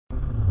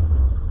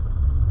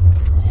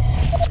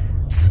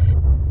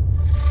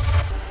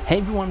Hey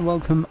everyone,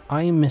 welcome.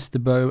 I am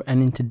MisterBo,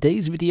 and in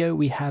today's video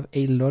we have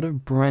a lot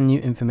of brand new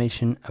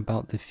information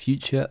about the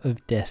future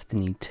of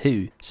Destiny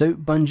 2. So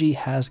Bungie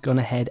has gone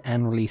ahead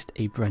and released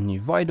a brand new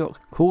Vidoc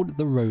called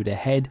The Road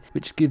Ahead,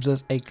 which gives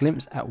us a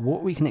glimpse at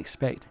what we can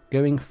expect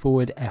going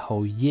forward a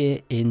whole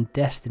year in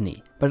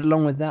Destiny. But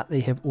along with that,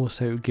 they have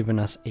also given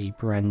us a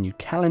brand new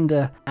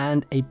calendar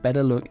and a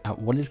better look at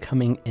what is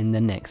coming in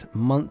the next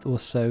month or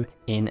so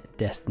in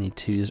Destiny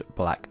 2's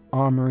Black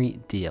Armory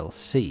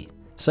DLC.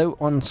 So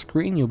on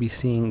screen you'll be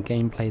seeing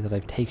gameplay that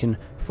I've taken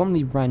from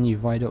the brand new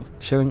Vidoc,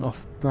 showing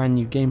off brand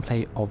new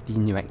gameplay of the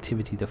new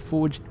activity The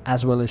Forge,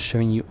 as well as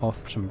showing you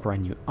off some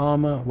brand new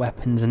armor,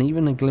 weapons, and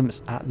even a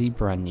glimpse at the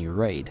brand new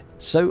raid.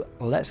 So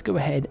let's go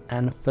ahead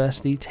and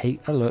firstly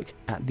take a look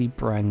at the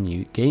brand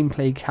new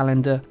gameplay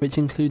calendar, which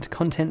includes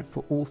content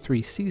for all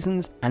 3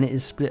 seasons, and it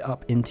is split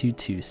up into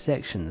 2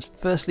 sections.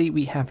 Firstly,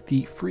 we have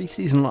the free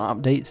seasonal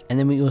updates, and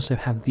then we also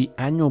have the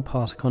annual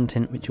pass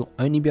content, which you'll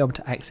only be able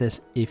to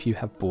access if you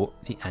have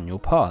bought the annual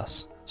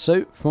pass.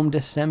 So from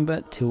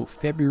December till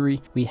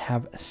February, we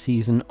have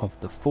Season of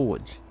the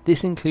Forge.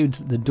 This includes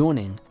the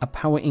Dawning, a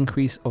power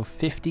increase of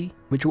 50,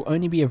 which will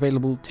only be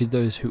available to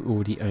those who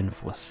already own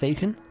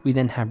Forsaken. We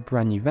then have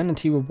brand new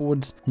vanity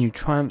rewards, new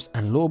triumphs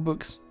and lore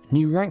books,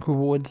 new rank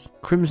rewards,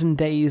 Crimson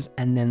Days,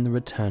 and then the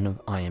return of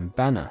Iron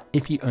Banner.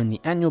 If you own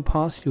the annual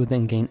pass, you'll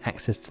then gain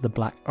access to the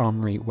Black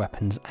Armory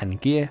weapons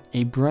and gear,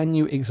 a brand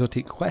new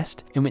exotic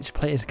quest in which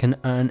players can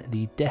earn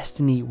the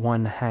Destiny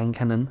 1 hand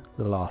cannon,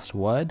 The Last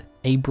Word,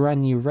 a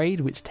brand new raid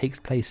which takes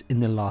place in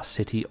the last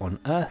city on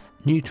Earth,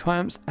 new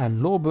triumphs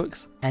and lore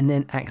books, and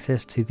then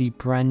access to the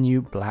brand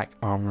new Black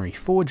Armory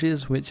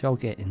forges, which I'll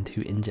get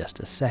into in just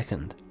a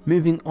second.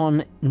 Moving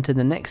on into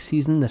the next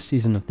season, the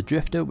Season of the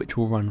Drifter, which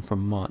will run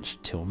from March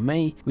till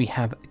May, we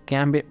have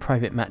Gambit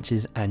private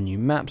matches and new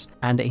maps,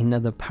 and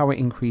another power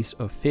increase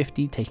of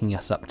 50, taking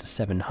us up to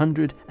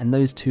 700, and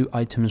those 2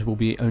 items will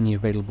be only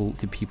available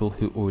to people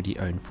who already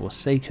own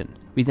Forsaken.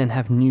 We then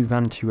have new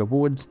vanity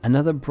rewards,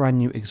 another brand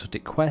new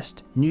exotic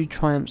quest, new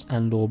triumphs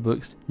and lore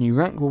books, new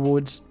rank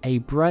rewards, a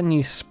brand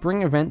new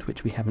spring event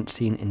which we haven't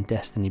seen in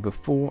Destiny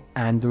before,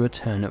 and the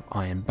return of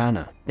Iron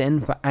Banner.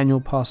 Then for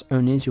annual pass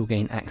owners, you'll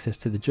gain access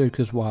to the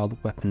Joker's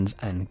Wild weapons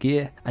and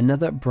gear,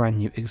 another brand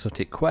new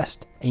exotic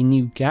quest, a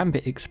new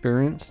Gambit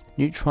experience,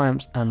 new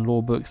triumphs and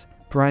lore books,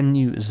 brand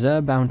new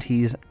Xur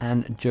bounties,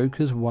 and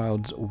Joker's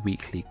Wild's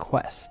weekly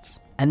quests.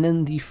 And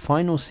then the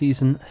final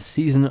season,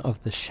 Season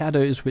of the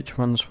Shadows, which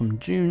runs from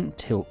June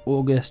till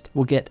August,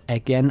 will get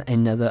again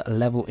another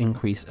level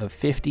increase of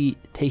 50,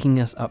 taking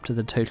us up to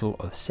the total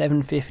of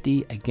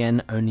 750,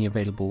 again only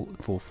available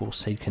for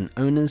Forsaken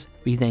owners.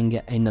 We then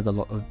get another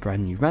lot of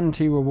brand new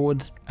vanity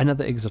rewards,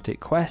 another exotic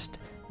quest,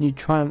 new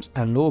triumphs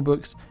and lore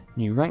books,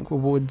 new rank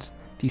rewards,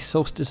 the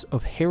Solstice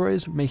of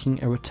Heroes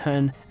making a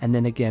return, and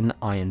then again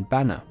Iron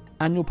Banner.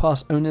 Annual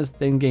pass owners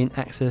then gain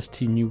access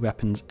to new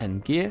weapons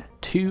and gear,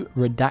 2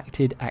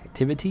 redacted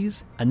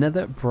activities,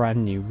 another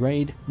brand new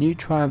raid, new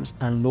triumphs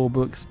and lore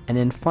books, and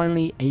then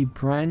finally a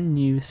brand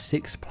new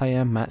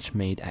 6-player match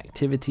made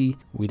activity.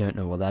 We don't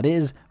know what that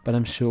is, but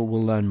I'm sure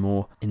we'll learn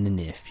more in the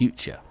near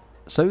future.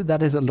 So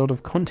that is a lot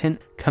of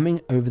content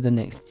coming over the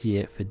next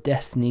year for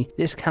Destiny.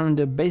 This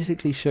calendar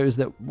basically shows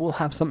that we'll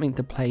have something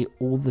to play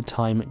all the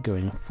time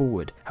going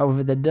forward.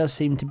 However, there does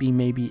seem to be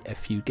maybe a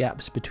few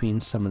gaps between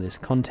some of this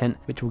content,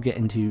 which we'll get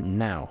into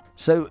now.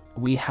 So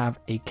we have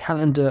a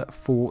calendar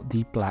for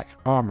the Black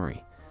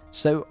Armory.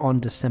 So on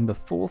December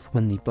 4th,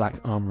 when the Black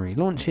Armory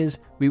launches,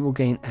 we will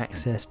gain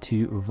access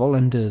to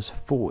Volander's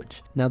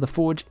Forge. Now the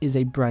Forge is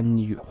a brand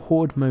new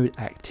Horde mode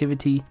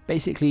activity,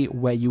 basically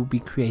where you'll be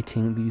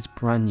creating these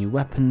brand new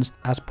weapons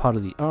as part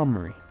of the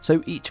armory.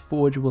 So each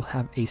forge will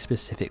have a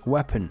specific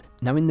weapon.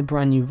 Now in the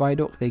brand new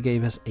Vidoc, they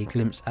gave us a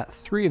glimpse at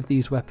 3 of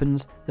these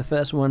weapons, the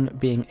first one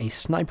being a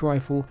sniper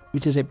rifle,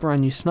 which is a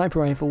brand new sniper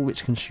rifle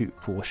which can shoot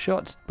 4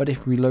 shots, but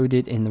if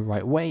reloaded in the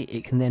right way,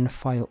 it can then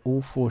fire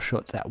all 4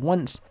 shots at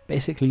once,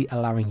 basically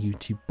allowing you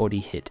to body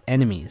hit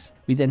enemies.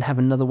 We then have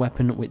another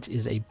weapon which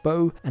is a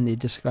bow, and they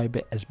describe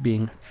it as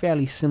being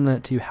fairly similar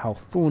to how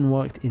Thorn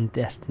worked in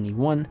Destiny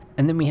 1.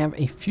 And then we have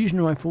a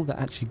fusion rifle that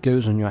actually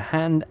goes on your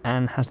hand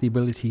and has the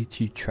ability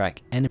to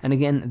track enemies. And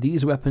again,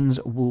 these weapons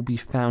will be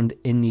found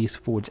in these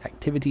forge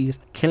activities.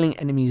 Killing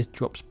enemies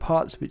drops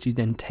parts which you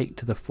then take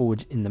to the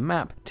forge in the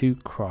map to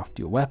craft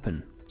your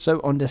weapon. So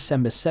on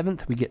December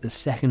 7th, we get the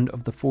second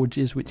of the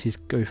forges, which is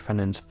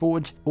Gofanon's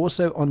Forge.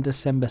 Also on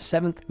December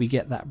 7th, we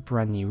get that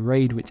brand new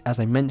raid, which as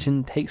I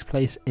mentioned, takes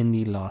place in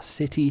the last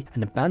city,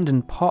 an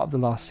abandoned part of the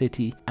last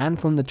city. And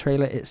from the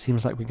trailer, it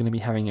seems like we're going to be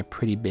having a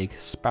pretty big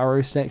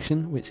Sparrow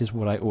section, which is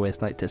what I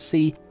always like to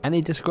see. And they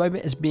describe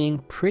it as being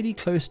pretty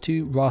close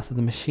to Wrath of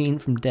the Machine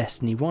from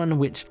Destiny 1,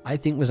 which I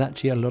think was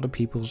actually a lot of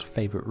people's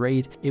favorite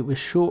raid. It was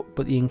short,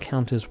 but the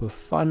encounters were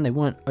fun. They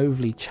weren't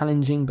overly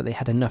challenging, but they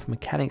had enough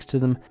mechanics to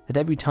them that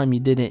every time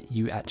you did it,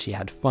 you actually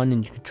had fun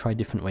and you could try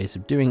different ways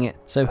of doing it.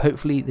 So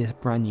hopefully this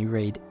brand new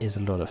raid is a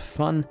lot of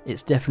fun.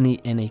 It's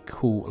definitely in a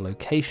cool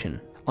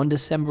location. On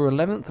December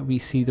 11th, we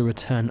see the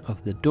return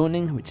of the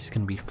Dawning, which is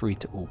going to be free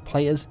to all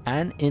players,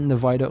 and in the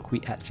Vidoc we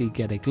actually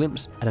get a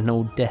glimpse at an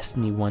old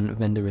Destiny 1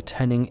 vendor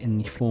returning in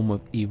the form of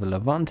Eva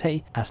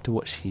Levante. As to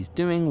what she's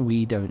doing,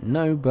 we don't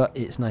know, but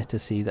it's nice to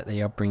see that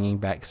they are bringing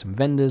back some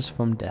vendors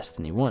from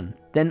Destiny 1.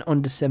 Then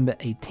on December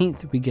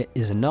 18th, we get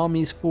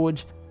Izanami's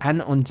Forge,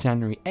 and on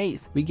January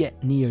 8th, we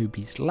get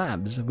Niobe's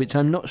Labs, which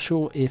I'm not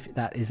sure if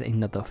that is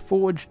another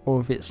forge or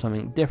if it's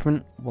something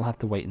different. We'll have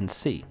to wait and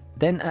see.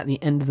 Then at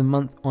the end of the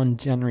month on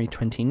January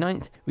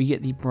 29th, we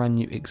get the brand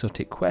new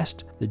exotic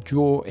quest, the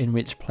draw, in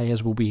which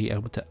players will be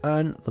able to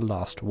earn the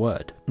last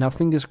word. Now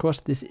fingers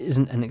crossed this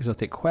isn't an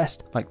exotic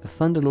quest like the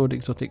Thunderlord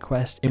exotic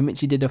quest, in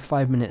which you did a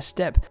 5-minute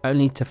step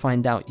only to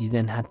find out you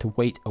then had to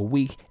wait a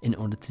week in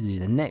order to do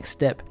the next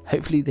step.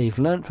 Hopefully they've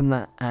learned from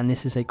that and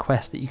this is a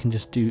quest that you can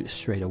just do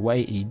straight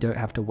away and you don't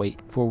have to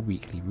wait for a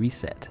weekly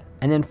reset.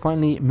 And then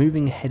finally,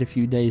 moving ahead a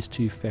few days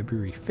to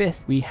February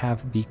 5th, we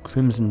have the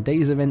Crimson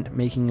Days event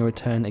making a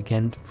return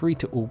again, free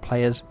to all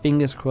players.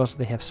 Fingers crossed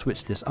they have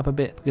switched this up a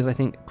bit, because I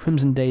think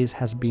Crimson Days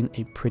has been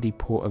a pretty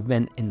poor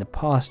event in the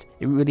past.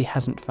 It really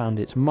hasn't found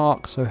its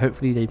mark, so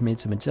hopefully they've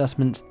made some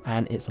adjustments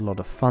and it's a lot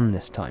of fun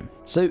this time.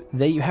 So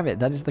there you have it,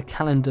 that is the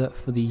calendar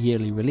for the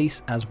yearly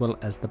release as well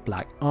as the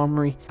Black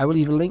Armory. I will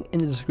leave a link in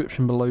the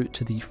description below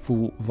to the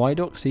full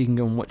Vidoc so you can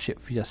go and watch it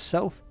for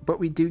yourself,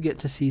 but we do get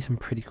to see some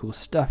pretty cool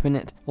stuff in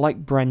it, like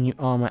brand new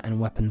armor and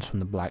weapons from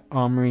the Black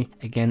Armory,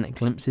 again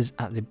glimpses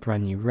at the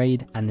brand new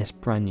raid and this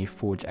brand new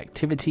forge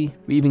activity.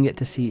 We even get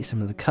to see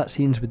some of the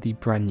cutscenes with the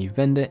brand new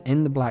vendor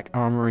in the Black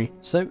Armory.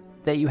 So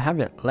there you have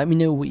it. Let me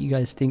know what you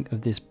guys think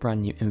of this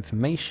brand new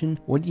information.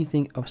 What do you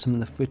think of some of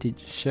the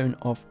footage shown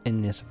off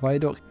in this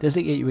Vidoc? Does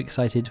it get you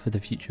excited for the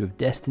future of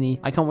Destiny?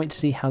 I can't wait to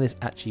see how this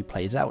actually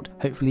plays out.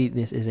 Hopefully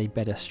this is a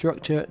better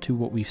structure to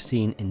what we've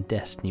seen in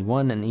Destiny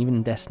 1 and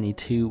even Destiny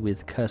 2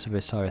 with Curse of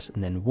Osiris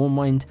and then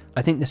Warmind.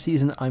 I think the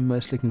season I'm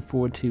most looking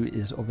forward to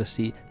is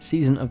obviously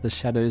Season of the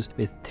Shadows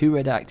with 2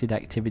 redacted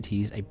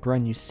activities, a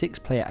brand new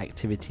 6-player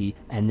activity,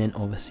 and then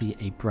obviously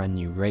a brand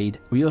new raid.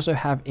 We also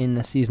have in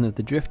the Season of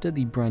the Drifter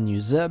the brand new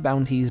Xur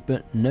bounties,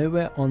 but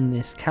nowhere on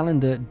this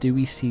calendar do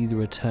we see the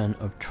return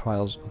of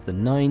Trials of the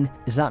Nine.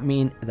 Does that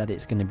mean that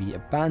it's going to be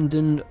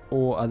abandoned,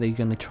 or are they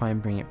going to try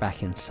and bring it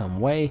back in some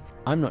way?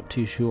 I'm not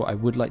too sure. I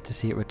would like to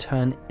see it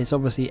return. It's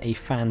obviously a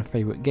fan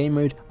favorite game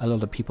mode. A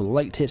lot of people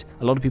liked it.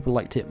 A lot of people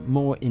liked it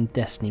more in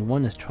Destiny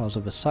 1 as Trials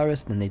of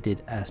Osiris than they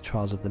did as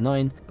Trials of the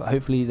Nine, but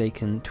hopefully they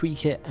can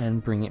tweak it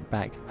and bring it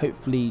back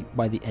hopefully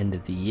by the end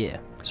of the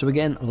year. So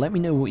again, let me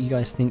know what you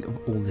guys think of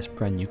all this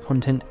brand new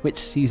content, which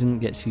season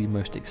gets you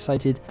most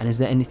excited, and is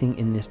there anything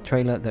in this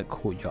trailer that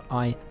caught your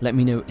eye? Let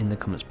me know in the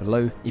comments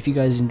below. If you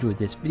guys enjoyed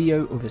this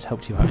video or if it's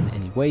helped you out in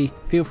any way,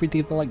 feel free to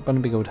give the like button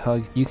a big old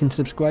hug. You can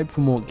subscribe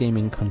for more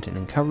gaming content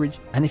and coverage,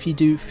 and if you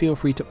do, feel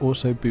free to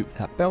also boop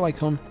that bell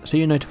icon so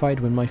you're notified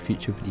when my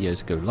future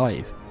videos go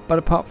live. But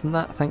apart from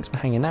that, thanks for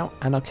hanging out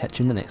and I'll catch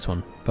you in the next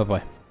one. Bye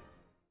bye.